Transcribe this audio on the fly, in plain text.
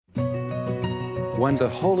When the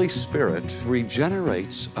Holy Spirit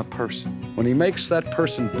regenerates a person, when He makes that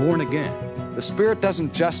person born again, the Spirit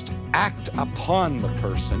doesn't just act upon the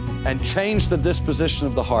person and change the disposition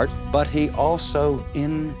of the heart, but He also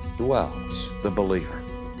indwells the believer.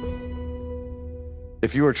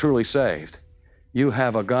 If you are truly saved, you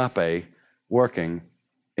have agape working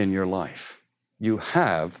in your life. You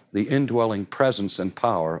have the indwelling presence and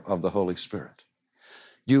power of the Holy Spirit.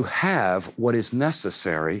 You have what is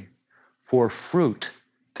necessary for fruit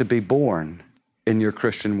to be born in your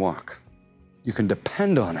Christian walk. You can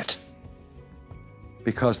depend on it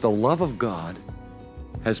because the love of God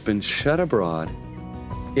has been shed abroad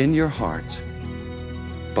in your heart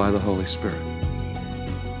by the Holy Spirit.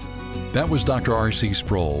 That was Dr. R.C.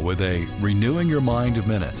 Sproul with a Renewing Your Mind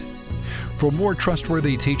Minute. For more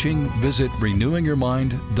trustworthy teaching, visit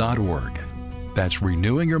renewingyourmind.org. That's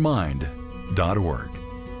renewingyourmind.org.